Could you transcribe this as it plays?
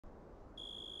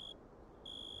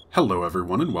Hello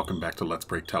everyone and welcome back to Let's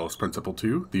Break Talos Principle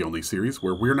 2, the only series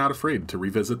where we're not afraid to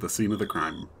revisit the scene of the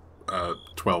crime.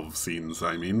 12 scenes,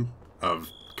 I mean,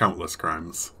 of countless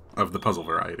crimes, of the puzzle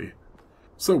variety.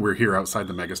 So we're here outside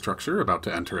the Megastructure, about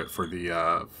to enter it for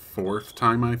the fourth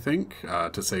time, I think,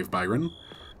 to save Byron.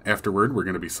 Afterward, we're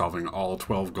going to be solving all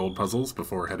 12 gold puzzles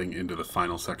before heading into the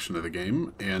final section of the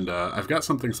game, and I've got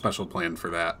something special planned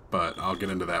for that, but I'll get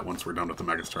into that once we're done with the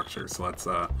Megastructure. So let's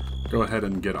go ahead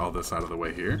and get all this out of the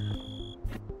way here.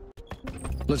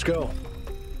 Let's go.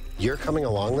 You're coming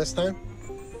along this time?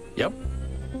 Yep.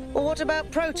 Well, what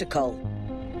about protocol?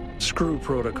 Screw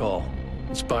protocol.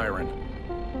 It's Byron.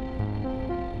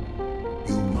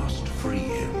 You must free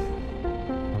him.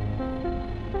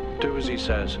 Do as he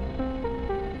says.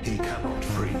 He cannot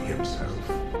free himself.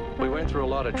 We went through a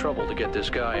lot of trouble to get this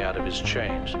guy out of his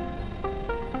chains.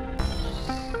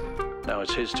 Now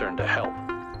it's his turn to help.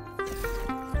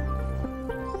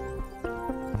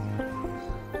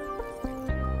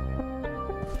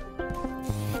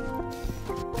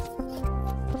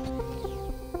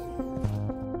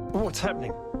 What's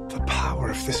happening? The power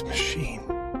of this machine.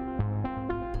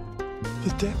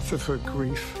 The depth of her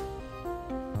grief.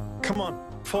 Come on,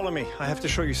 follow me. I have to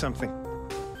show you something.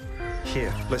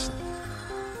 Here, listen.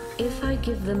 If I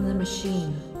give them the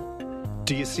machine,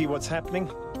 Do you see what's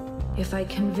happening? if I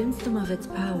convince them of its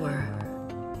power,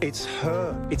 It's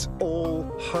her. It's all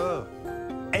her.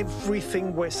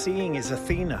 Everything we're seeing is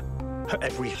Athena. Her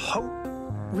every hope,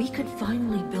 we could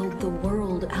finally build the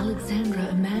world Alexandra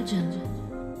imagined.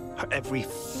 her every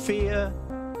fear.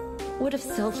 What if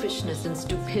selfishness and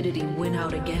stupidity win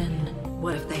out again?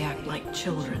 What if they act like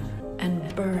children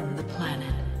and burn the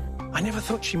planet? I never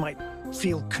thought she might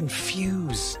feel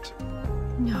confused,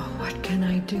 No, what can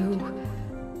I do?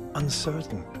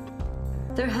 uncertain.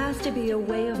 There has to be a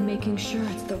way of making sure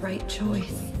it's the right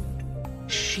choice.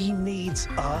 She needs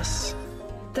us.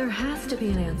 There has to be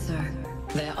an answer.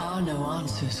 There are no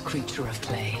answers, creature of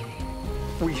clay.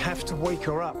 We have to wake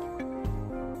her up.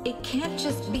 It can't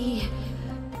just be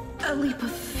a leap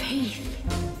of faith.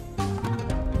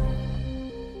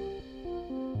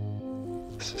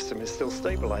 The system is still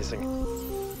stabilizing.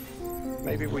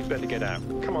 Maybe we'd better get out.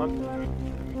 Come on.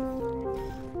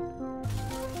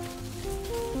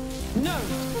 No!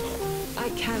 I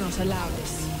cannot allow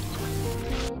this.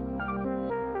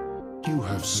 You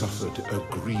have suffered a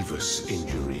grievous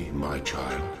injury, my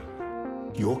child.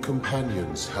 Your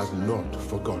companions have not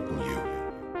forgotten you,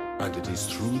 and it is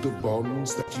through the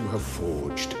bonds that you have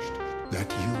forged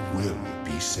that you will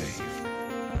be saved.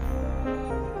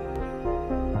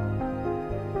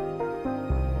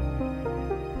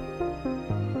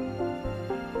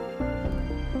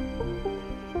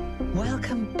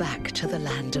 Welcome back to the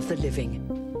land of the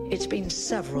living. It's been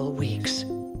several weeks.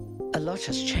 A lot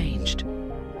has changed.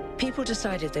 People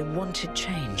decided they wanted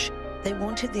change. They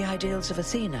wanted the ideals of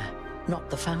Athena, not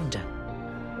the founder.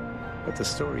 But the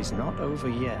story's not over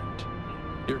yet.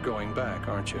 You're going back,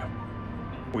 aren't you?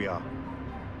 We are.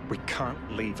 We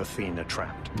can't leave Athena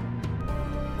trapped.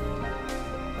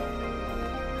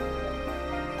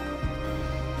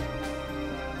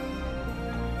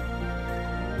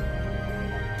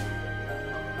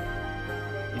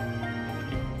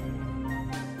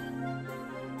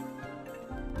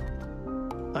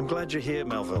 I'm glad you're here,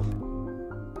 Melville.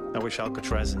 I wish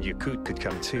Alcatraz and Yakut could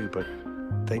come too, but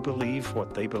they believe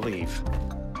what they believe.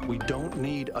 We don't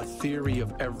need a theory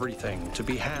of everything to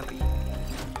be happy.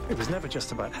 It was never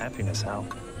just about happiness, Al.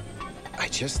 I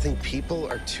just think people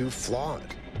are too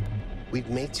flawed. We've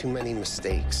made too many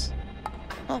mistakes.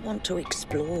 I want to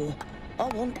explore. I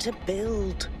want to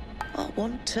build. I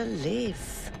want to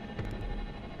live.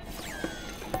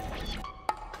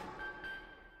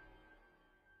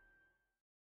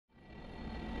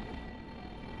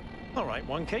 All right,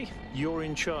 1K, you're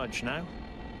in charge now.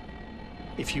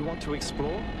 If you want to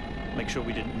explore, make sure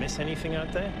we didn't miss anything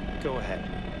out there, go ahead.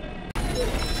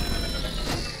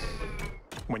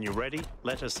 When you're ready,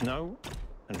 let us know,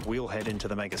 and we'll head into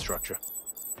the megastructure.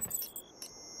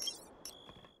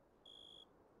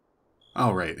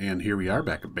 Alright, and here we are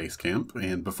back at base camp,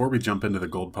 and before we jump into the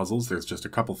gold puzzles, there's just a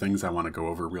couple things I want to go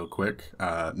over real quick.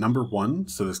 Number one,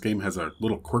 so this game has a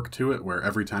little quirk to it where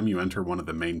every time you enter one of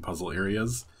the main puzzle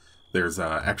areas, there's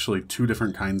actually two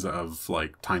different kinds of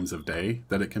times of day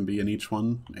that it can be in each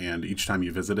one, and each time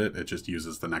you visit it, it just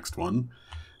uses the next one.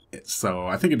 So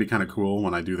I think it'd be kind of cool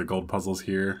when I do the gold puzzles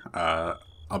here.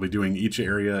 I'll be doing each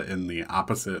area in the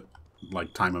opposite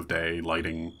time of day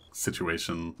lighting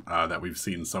situation that we've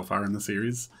seen so far in the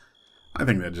series. I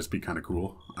think that'd just be kind of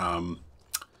cool.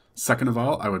 Second of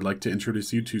all, I would like to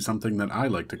introduce you to something that I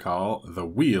like to call the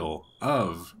Wheel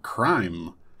of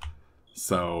Crime.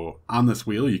 So on this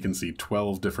wheel, you can see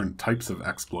 12 different types of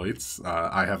exploits.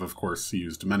 I have, of course,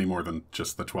 used many more than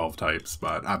just the 12 types,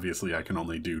 but obviously I can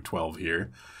only do 12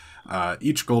 here.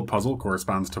 Each gold puzzle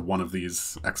corresponds to one of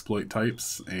these exploit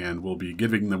types, and we'll be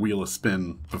giving the wheel a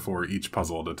spin before each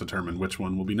puzzle to determine which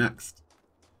one will be next.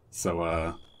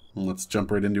 So let's jump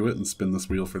right into it and spin this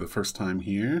wheel for the first time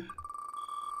here.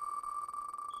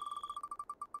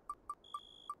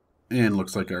 And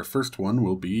looks like our first one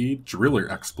will be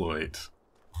Driller Exploit.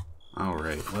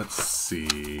 Alright, let's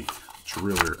see.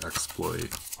 Driller Exploit.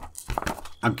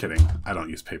 I'm kidding. I don't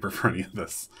use paper for any of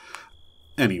this.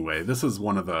 Anyway, this is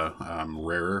one of the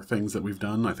rarer things that we've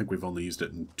done. I think we've only used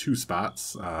it in 2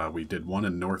 spots. We did one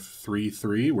in North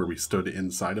 3-3, where we stood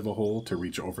inside of a hole to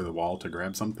reach over the wall to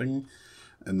grab something.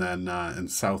 And then in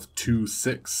South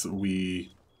 2-6,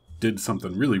 we did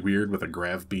something really weird with a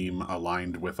grav beam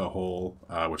aligned with a hole,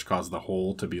 which caused the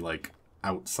hole to be like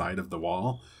outside of the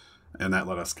wall, and that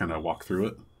let us kind of walk through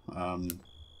it.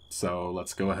 So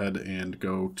let's go ahead and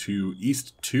go to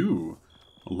East 2,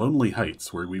 Lonely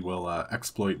Heights, where we will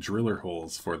exploit driller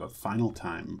holes for the final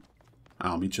time.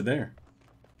 I'll meet you there.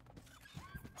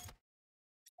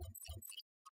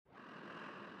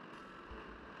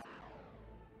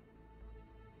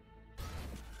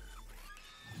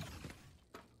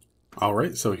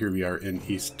 Alright, so here we are in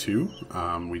East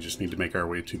 2. We just need to make our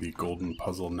way to the golden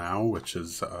puzzle now, which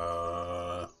is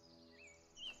right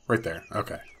there.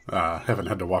 Okay. Haven't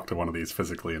had to walk to one of these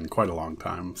physically in quite a long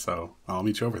time, so I'll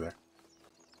meet you over there.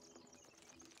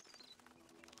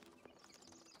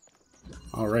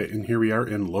 Alright, and here we are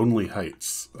in Lonely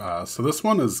Heights. So this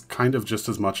one is kind of just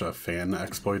as much a fan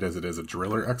exploit as it is a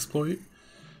driller exploit.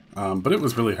 But it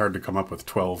was really hard to come up with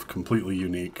 12 completely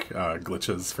unique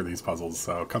glitches for these puzzles,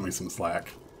 so cut me some slack.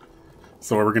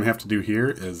 So what we're going to have to do here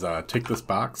is take this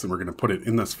box and we're going to put it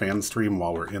in this fan stream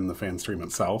while we're in the fan stream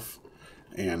itself,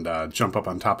 and jump up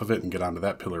on top of it and get onto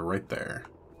that pillar right there.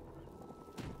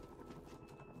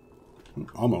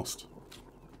 Almost.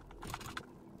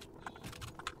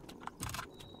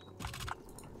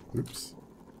 Oops.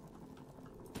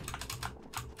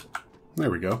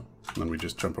 There we go. And then we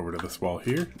just jump over to this wall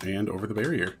here, and over the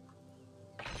barrier.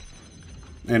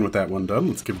 And with that one done,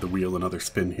 let's give the wheel another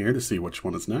spin here to see which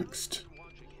one is next.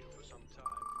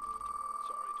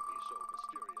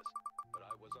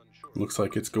 Looks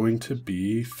like it's going to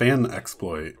be Fan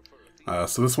Exploit.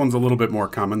 So this one's a little bit more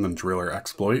common than Driller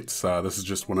Exploits. This is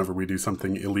just whenever we do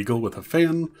something illegal with a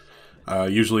fan.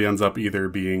 Usually ends up either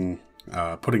being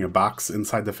putting a box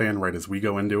inside the fan right as we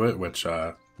go into it, which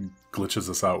glitches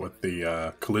us out with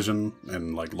the collision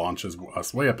and like launches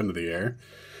us way up into the air.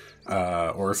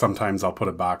 Or sometimes I'll put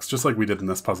a box, just like we did in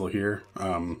this puzzle here,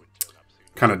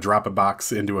 kind of drop a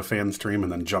box into a fan stream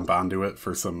and then jump onto it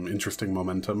for some interesting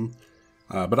momentum.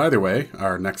 But either way,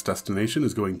 our next destination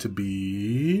is going to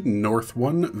be North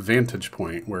 1 Vantage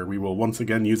Point, where we will once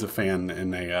again use a fan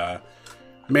in a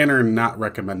manner not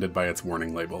recommended by its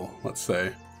warning label, let's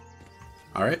say.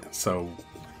 Alright, so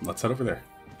let's head over there.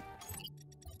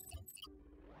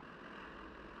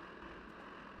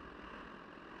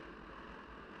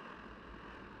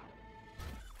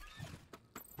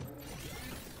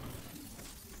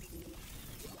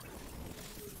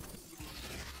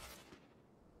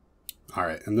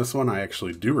 Alright, and this one I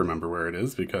actually do remember where it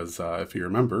is, because if you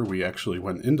remember, we actually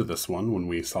went into this one when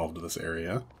we solved this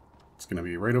area. It's going to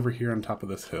be right over here on top of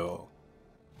this hill.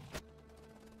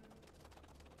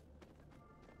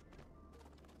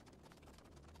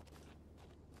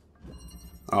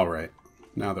 Alright,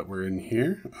 now that we're in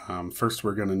here, first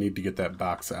we're going to need to get that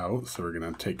box out, so we're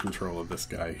going to take control of this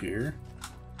guy here.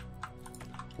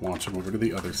 Launch him over to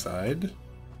the other side.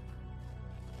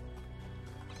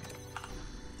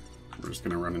 We're just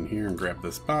going to run in here and grab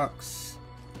this box.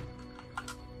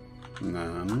 And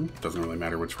then, doesn't really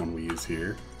matter which one we use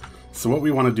here. So what we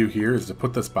want to do here is to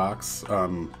put this box,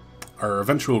 our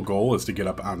eventual goal is to get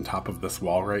up on top of this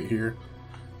wall right here.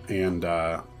 And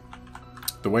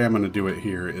the way I'm going to do it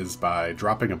here is by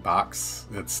dropping a box.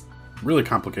 It's really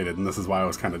complicated, and this is why I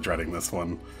was kind of dreading this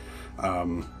one.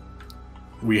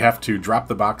 We have to drop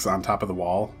the box on top of the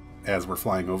wall as we're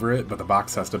flying over it, but the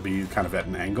box has to be kind of at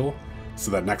an angle,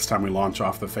 so that next time we launch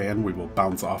off the fan, we will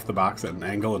bounce off the box at an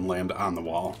angle and land on the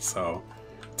wall. So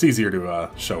it's easier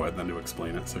to show it than to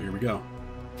explain it, so here we go.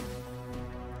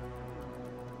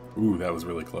 Ooh, that was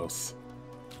really close.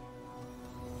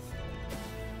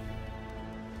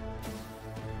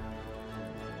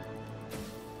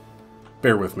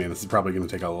 Bear with me, this is probably going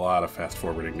to take a lot of fast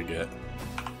forwarding to get.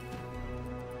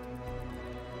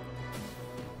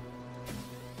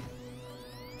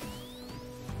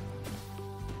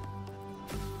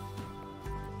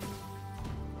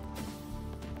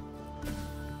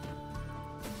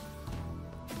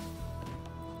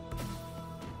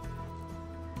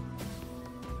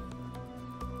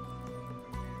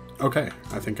 Okay,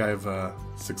 I think I've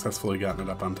successfully gotten it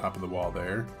up on top of the wall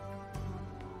there.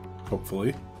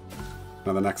 Hopefully.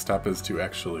 Now the next step is to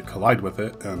actually collide with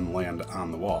it and land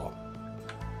on the wall.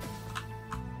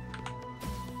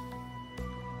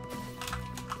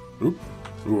 Oop.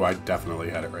 Ooh, I definitely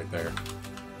had it right there.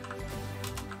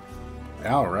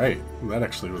 Alright, that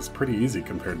actually was pretty easy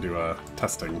compared to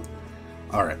testing.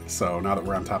 Alright, so now that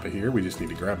we're on top of here, we just need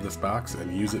to grab this box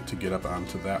and use it to get up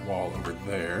onto that wall over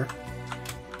there.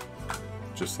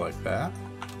 Just like that.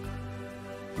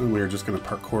 And we're just going to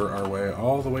parkour our way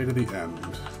all the way to the end.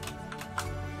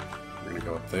 We're going to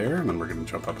go up there, and then we're going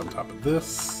to jump up on top of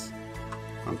this.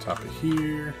 On top of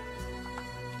here.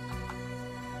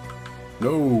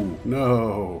 No,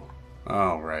 no.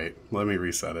 Alright, let me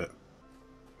reset it.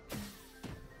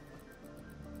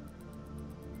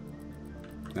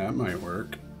 That might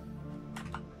work.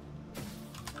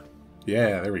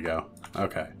 Yeah, there we go.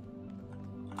 Okay.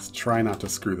 Let's try not to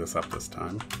screw this up this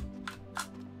time.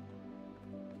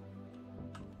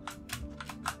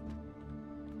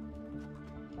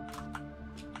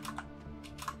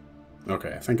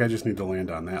 Okay, I think I just need to land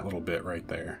on that little bit right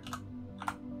there.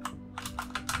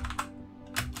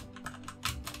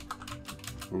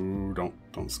 Ooh,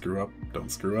 don't screw up. Don't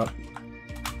screw up.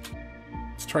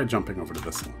 Let's try jumping over to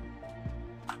this one.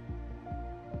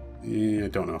 Yeah, I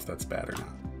don't know if that's bad or not.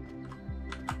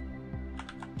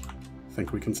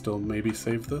 Think we can still maybe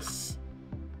save this?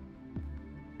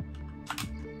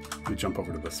 We jump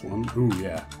over to this one. Ooh,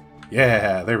 yeah.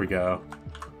 Yeah, there we go.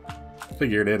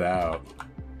 Figured it out.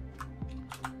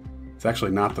 It's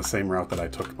actually not the same route that I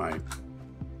took my...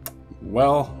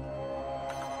 Well,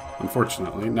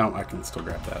 unfortunately. No, I can still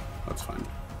grab that. That's fine.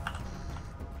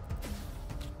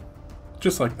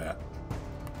 Just like that.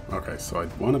 Okay, so I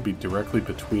want to be directly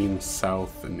between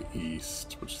south and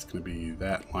east, which is going to be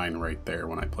that line right there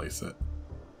when I place it.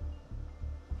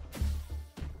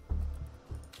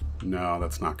 No,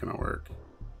 that's not going to work.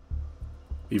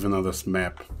 Even though this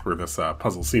map, or this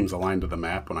puzzle seems aligned to the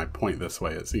map, when I point this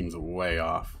way, it seems way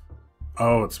off.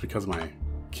 Oh, it's because my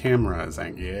camera is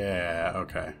angled. Yeah,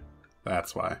 okay.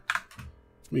 That's why.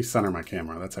 Let me center my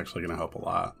camera. That's actually going to help a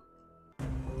lot.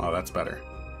 Oh, that's better.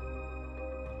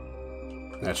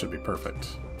 That should be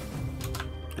perfect.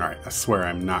 Alright, I swear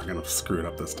I'm not going to screw it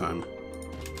up this time.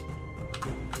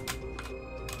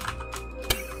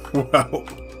 Well,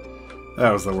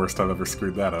 that was the worst I've ever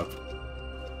screwed that up.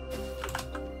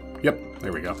 Yep,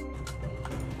 there we go.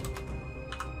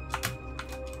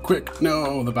 Quick!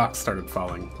 No, the box started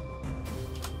falling.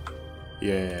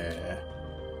 Yeah.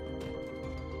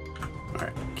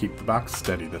 Alright, keep the box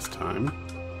steady this time.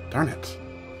 Darn it.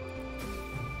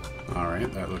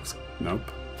 Alright, that looks...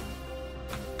 Nope.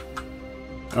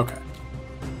 Okay.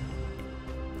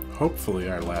 Hopefully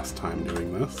our last time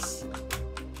doing this.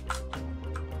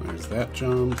 There's that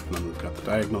jump, and then we've got the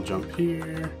diagonal jump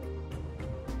here.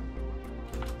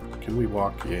 Can we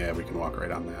walk? Yeah, we can walk right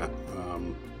on that.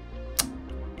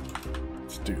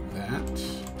 Let's do that.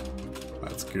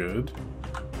 That's good.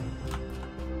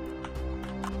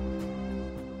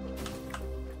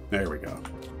 There we go.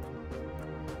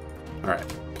 Alright,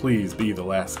 please be the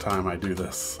last time I do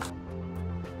this.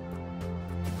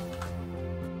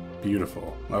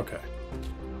 Beautiful. Okay.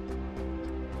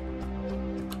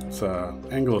 Let's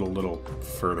angle it a little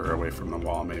further away from the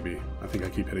wall, maybe. I think I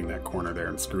keep hitting that corner there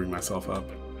and screwing myself up.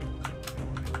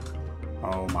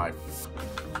 Oh my...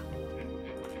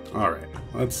 Alright,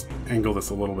 let's angle this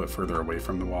a little bit further away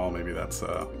from the wall. Maybe that's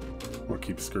what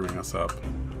keeps screwing us up.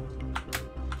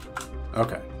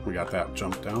 Okay, we got that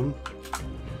jump down.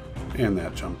 And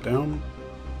that jump down.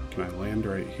 Can I land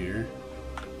right here?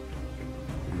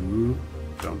 Ooh,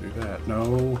 don't do that.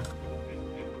 No.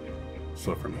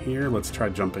 So from here, let's try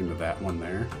jumping to that one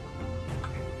there.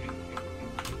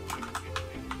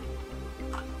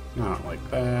 Not like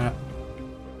that.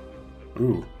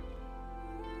 Ooh.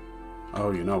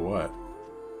 Oh, you know what?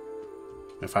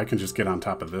 If I can just get on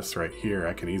top of this right here,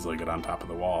 I can easily get on top of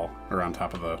the wall, or on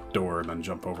top of the door and then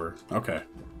jump over. Okay.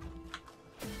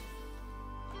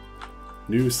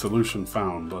 New solution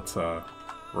found. Let's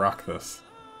rock this.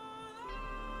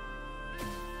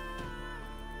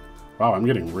 Wow, I'm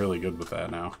getting really good with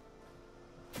that now.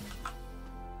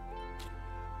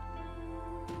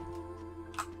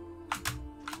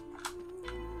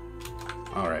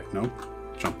 Alright, nope.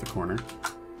 Jump the corner.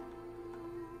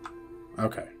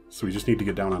 Okay, so we just need to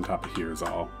get down on top of here is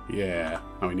all. Yeah.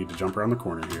 Now we need to jump around the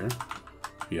corner here.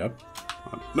 Yep.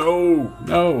 No!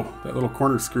 No! That little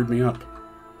corner screwed me up.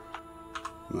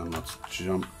 And then let's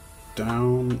jump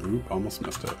down. Oop, almost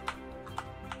missed it.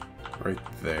 Right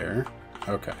there.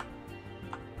 Okay.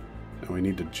 And we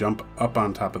need to jump up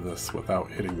on top of this without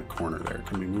hitting the corner there.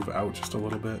 Can we move out just a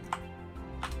little bit?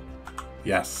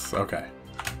 Yes, okay.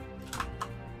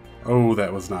 Oh,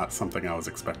 that was not something I was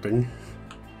expecting.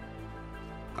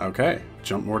 Okay,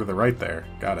 jump more to the right there.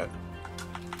 Got it.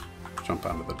 Jump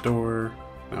onto the door.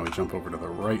 Now we jump over to the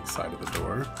right side of the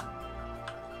door.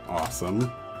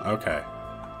 Awesome. Okay.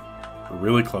 We're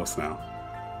really close now.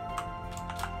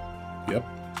 Yep.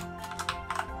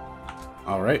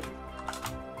 Alright.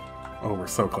 Oh, we're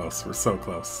so close. We're so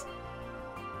close.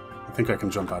 I think I can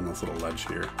jump on this little ledge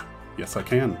here. Yes, I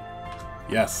can.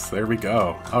 Yes, there we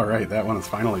go. Alright, that one is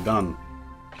finally done.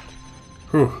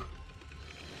 Whew.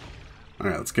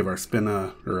 Alright, let's give our spin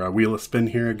or a wheel a spin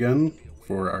here again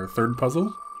for our third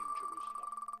puzzle.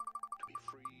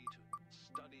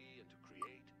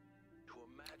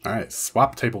 Alright,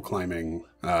 swap table climbing.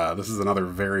 This is another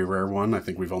very rare one. I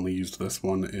think we've only used this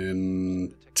one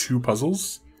in 2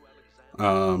 puzzles.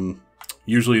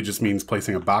 Usually it just means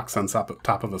placing a box on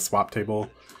top of a swap table,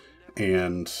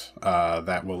 and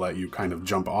that will let you kind of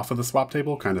jump off of the swap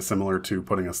table, kind of similar to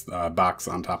putting a box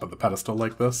on top of the pedestal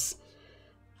like this.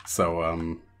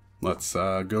 So let's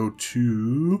go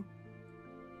to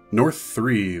North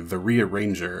 3, the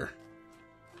Rearranger,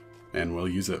 and we'll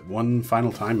use it one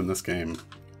final time in this game.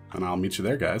 And I'll meet you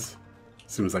there, guys,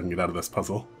 as soon as I can get out of this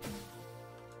puzzle.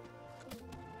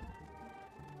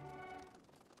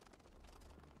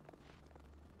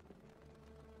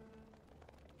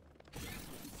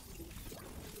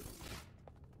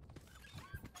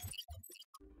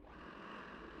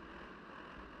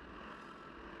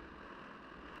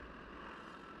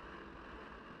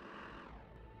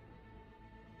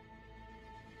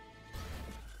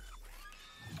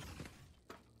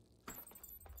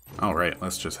 Alright,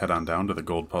 let's just head on down to the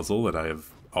gold puzzle that I have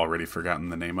already forgotten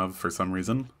the name of for some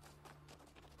reason.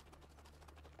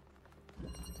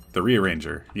 The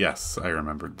Rearranger. Yes, I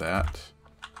remembered that.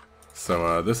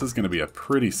 So this is going to be a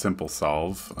pretty simple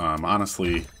solve.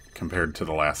 Honestly, compared to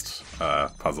the last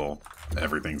puzzle,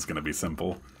 everything's going to be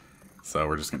simple. So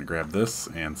we're just going to grab this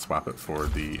and swap it for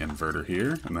the inverter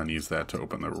here, and then use that to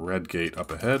open the red gate up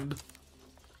ahead.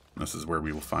 This is where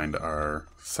we will find our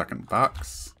second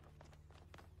box.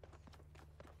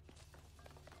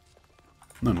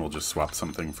 And then we'll just swap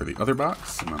something for the other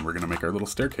box, and then we're going to make our little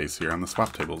staircase here on the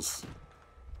swap tables.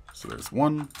 So there's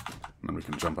one, and then we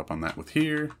can jump up on that with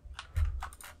here,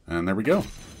 and there we go.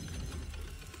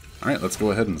 Alright, let's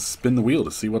go ahead and spin the wheel to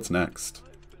see what's next.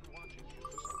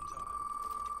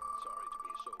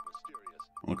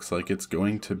 Looks like it's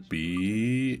going to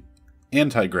be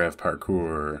Anti-Grav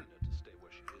Parkour.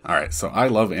 Alright, so I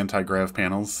love Anti-Grav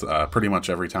panels. Pretty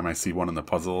much every time I see one in the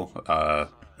puzzle,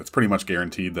 it's pretty much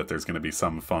guaranteed that there's going to be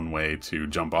some fun way to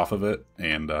jump off of it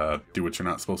and do what you're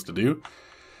not supposed to do.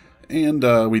 And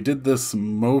we did this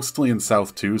mostly in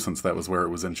South 2, since that was where it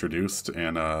was introduced,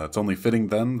 and it's only fitting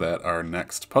then that our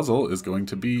next puzzle is going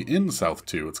to be in South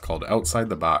 2. It's called Outside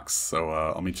the Box, so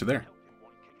I'll meet you there.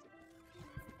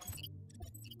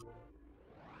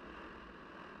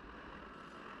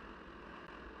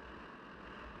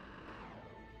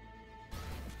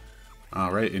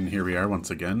 Alright, and here we are once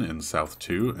again in South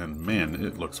 2, and man,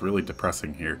 it looks really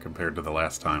depressing here compared to the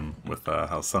last time with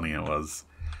how sunny it was.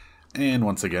 And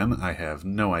once again, I have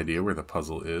no idea where the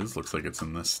puzzle is. Looks like it's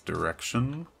in this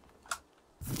direction.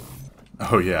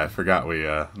 Oh yeah, I forgot we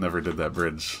never did that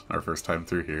bridge our first time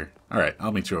through here. Alright,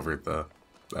 I'll meet you over at the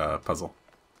puzzle.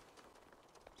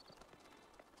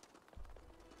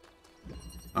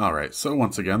 Alright, so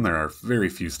once again, there are very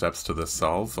few steps to this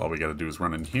solve. All we gotta do is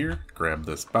run in here, grab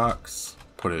this box,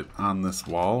 put it on this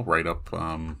wall, right up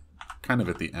kind of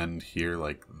at the end here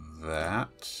like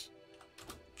that.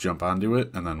 Jump onto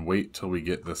it, and then wait till we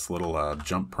get this little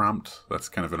jump prompt that's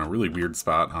kind of in a really weird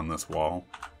spot on this wall.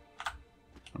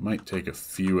 It might take a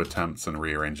few attempts in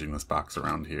rearranging this box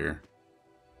around here.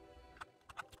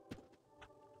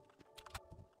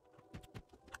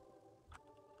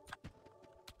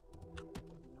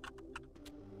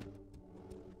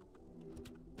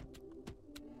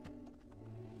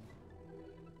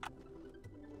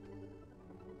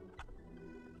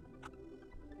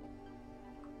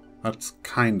 That's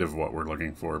kind of what we're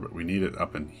looking for, but we need it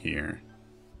up in here.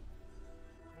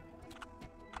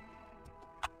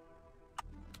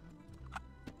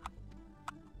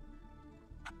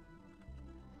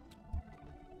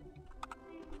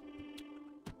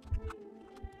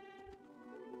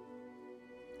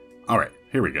 Alright,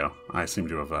 here we go. I seem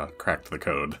to have cracked the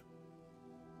code.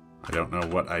 I don't know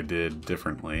what I did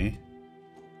differently.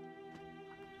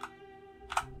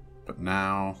 But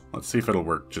now, let's see if it'll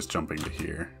work just jumping to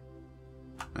here.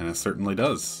 And it certainly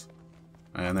does.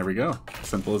 And there we go.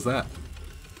 Simple as that.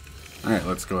 Alright,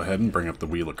 let's go ahead and bring up the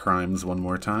Wheel of Crimes one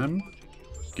more time.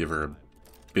 Give her a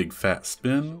big fat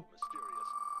spin.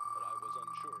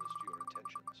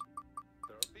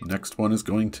 Next one is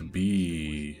going to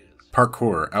be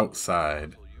Parkour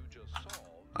outside.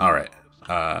 Alright,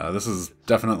 this is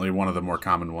definitely one of the more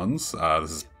common ones.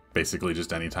 This is basically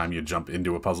just anytime you jump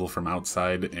into a puzzle from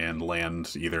outside and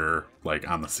land either like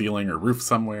on the ceiling or roof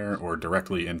somewhere or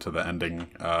directly into the ending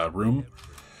room.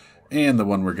 And the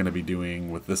one we're going to be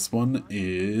doing with this one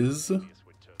is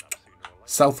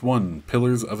South 1,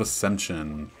 Pillars of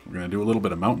Ascension. We're going to do a little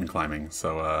bit of mountain climbing,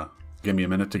 so give me a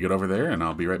minute to get over there and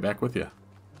I'll be right back with you.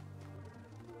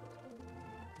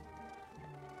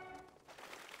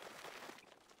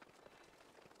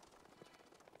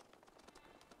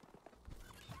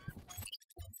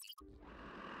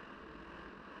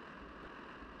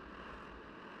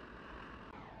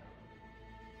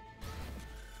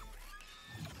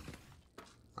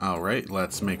 Alright,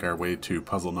 let's make our way to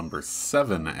puzzle number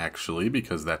 7, actually,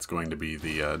 because that's going to be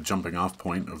the jumping off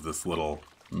point of this little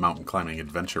mountain climbing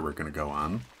adventure we're going to go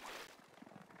on.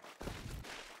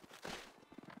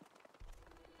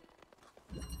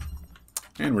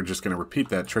 And we're just going to repeat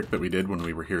that trick that we did when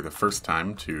we were here the first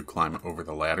time to climb over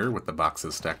the ladder with the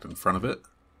boxes stacked in front of it.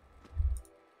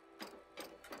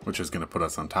 Which is going to put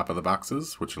us on top of the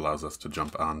boxes, which allows us to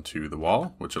jump onto the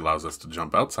wall, which allows us to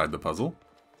jump outside the puzzle.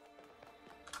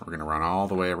 We're going to run all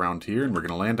the way around here, and we're going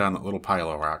to land on that little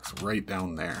pile of rocks right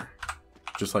down there.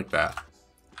 Just like that.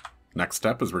 Next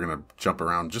step is we're going to jump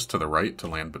around just to the right to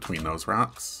land between those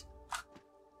rocks.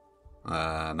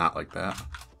 Not like that.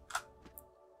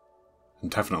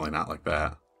 Definitely not like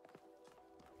that.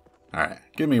 Alright,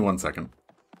 give me 1 second.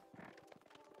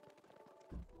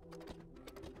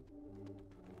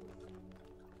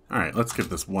 Alright, let's give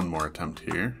this one more attempt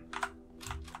here.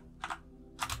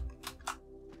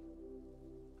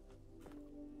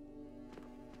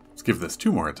 Let's give this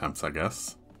 2 more attempts, I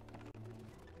guess.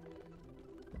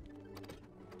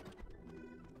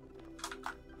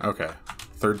 Okay,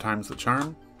 3rd time's the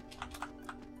charm.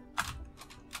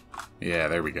 Yeah,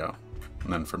 there we go.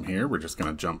 And then from here, we're just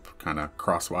going to jump kind of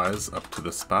crosswise up to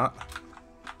this spot.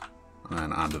 And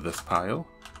then onto this pile.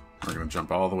 We're going to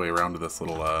jump all the way around to this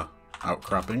little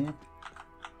outcropping.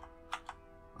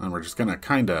 And we're just going to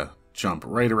kind of jump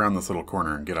right around this little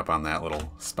corner and get up on that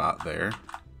little spot there.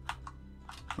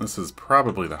 This is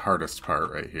probably the hardest part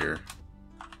right here.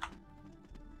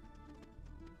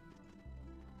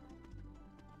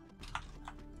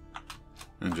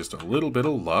 And just a little bit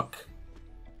of luck.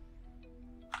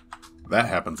 That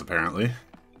happens apparently.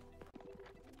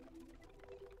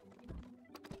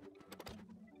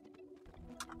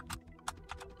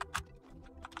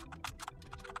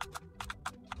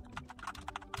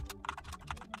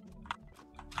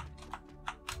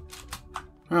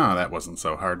 Oh, that wasn't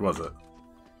so hard, was it?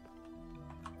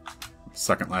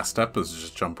 Second last step is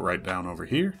just jump right down over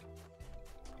here.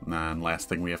 And then last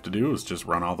thing we have to do is just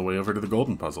run all the way over to the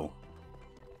golden puzzle.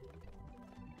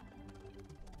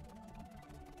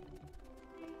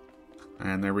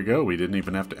 And there we go, we didn't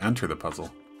even have to enter the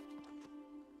puzzle.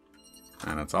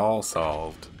 And it's all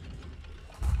solved.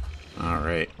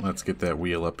 Alright, let's get that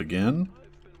wheel up again.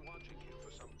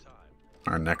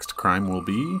 Our next crime will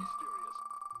be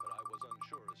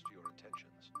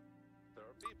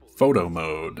photo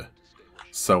mode.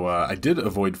 So I did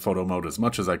avoid photo mode as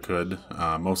much as I could,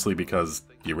 mostly because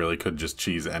you really could just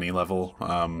cheese any level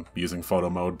using photo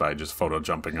mode by just photo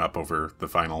jumping up over the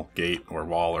final gate or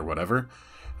wall or whatever.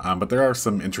 But there are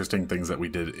some interesting things that we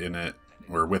did in it,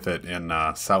 or with it, in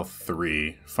South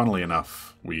 3. Funnily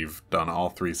enough, we've done all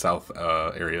 3 South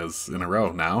areas in a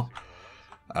row now.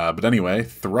 But anyway,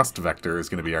 thrust vector is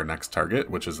going to be our next target,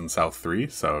 which is in South 3,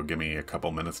 so give me a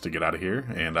couple minutes to get out of here,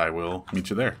 and I will meet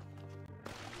you there.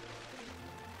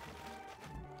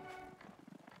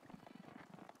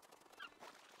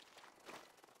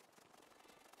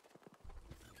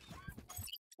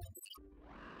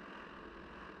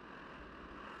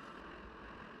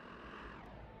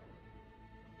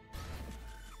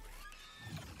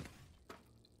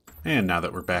 And now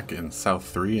that we're back in South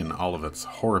 3 in all of its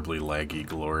horribly laggy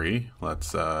glory,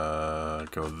 let's go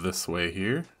this way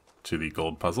here to the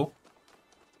gold puzzle.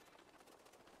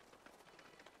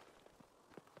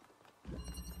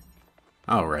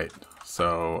 Alright,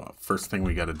 so first thing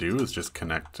we gotta do is just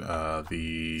connect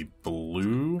the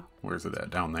blue, where's it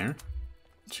at, down there,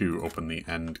 to open the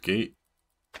end gate.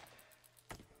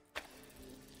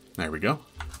 There we go.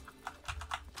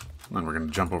 And then we're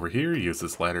gonna jump over here, use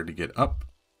this ladder to get up.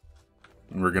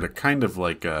 And we're going to kind of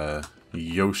like a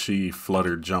Yoshi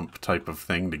flutter jump type of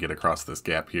thing to get across this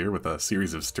gap here with a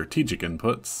series of strategic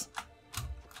inputs.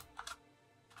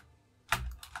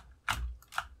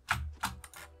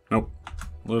 Nope.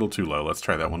 A little too low. Let's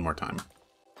try that one more time.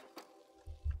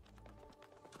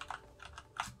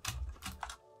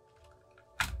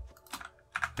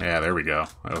 Yeah, there we go.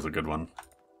 That was a good one.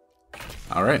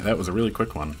 Alright, that was a really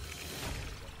quick one.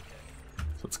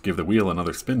 So let's give the wheel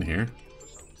another spin here.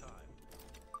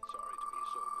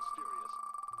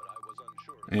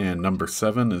 And number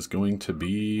 7 is going to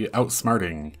be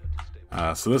outsmarting.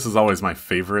 So this is always my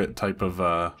favorite type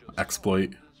of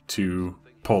exploit to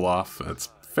pull off. It's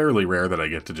fairly rare that I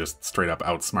get to just straight up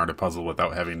outsmart a puzzle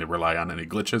without having to rely on any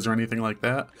glitches or anything like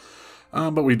that.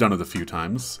 But we've done it a few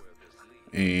times.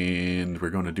 And we're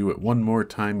going to do it one more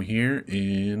time here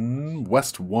in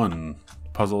West 1.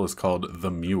 Puzzle is called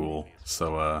The Mule.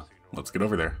 So let's get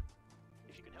over there.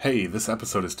 Hey, this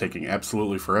episode is taking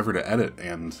absolutely forever to edit,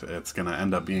 and it's going to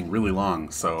end up being really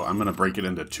long, so I'm going to break it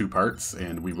into 2 parts,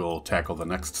 and we will tackle the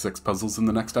next 6 puzzles in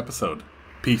the next episode.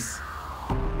 Peace!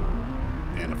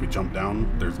 And if we jump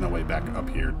down, there's no way back up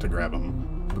here to grab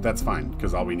them. But that's fine,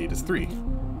 because all we need is 3.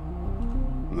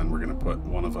 And then we're going to put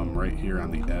one of them right here on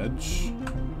the edge.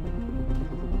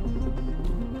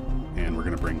 And we're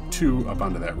going to bring 2 up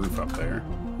onto that roof up there.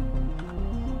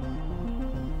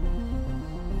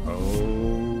 Oh.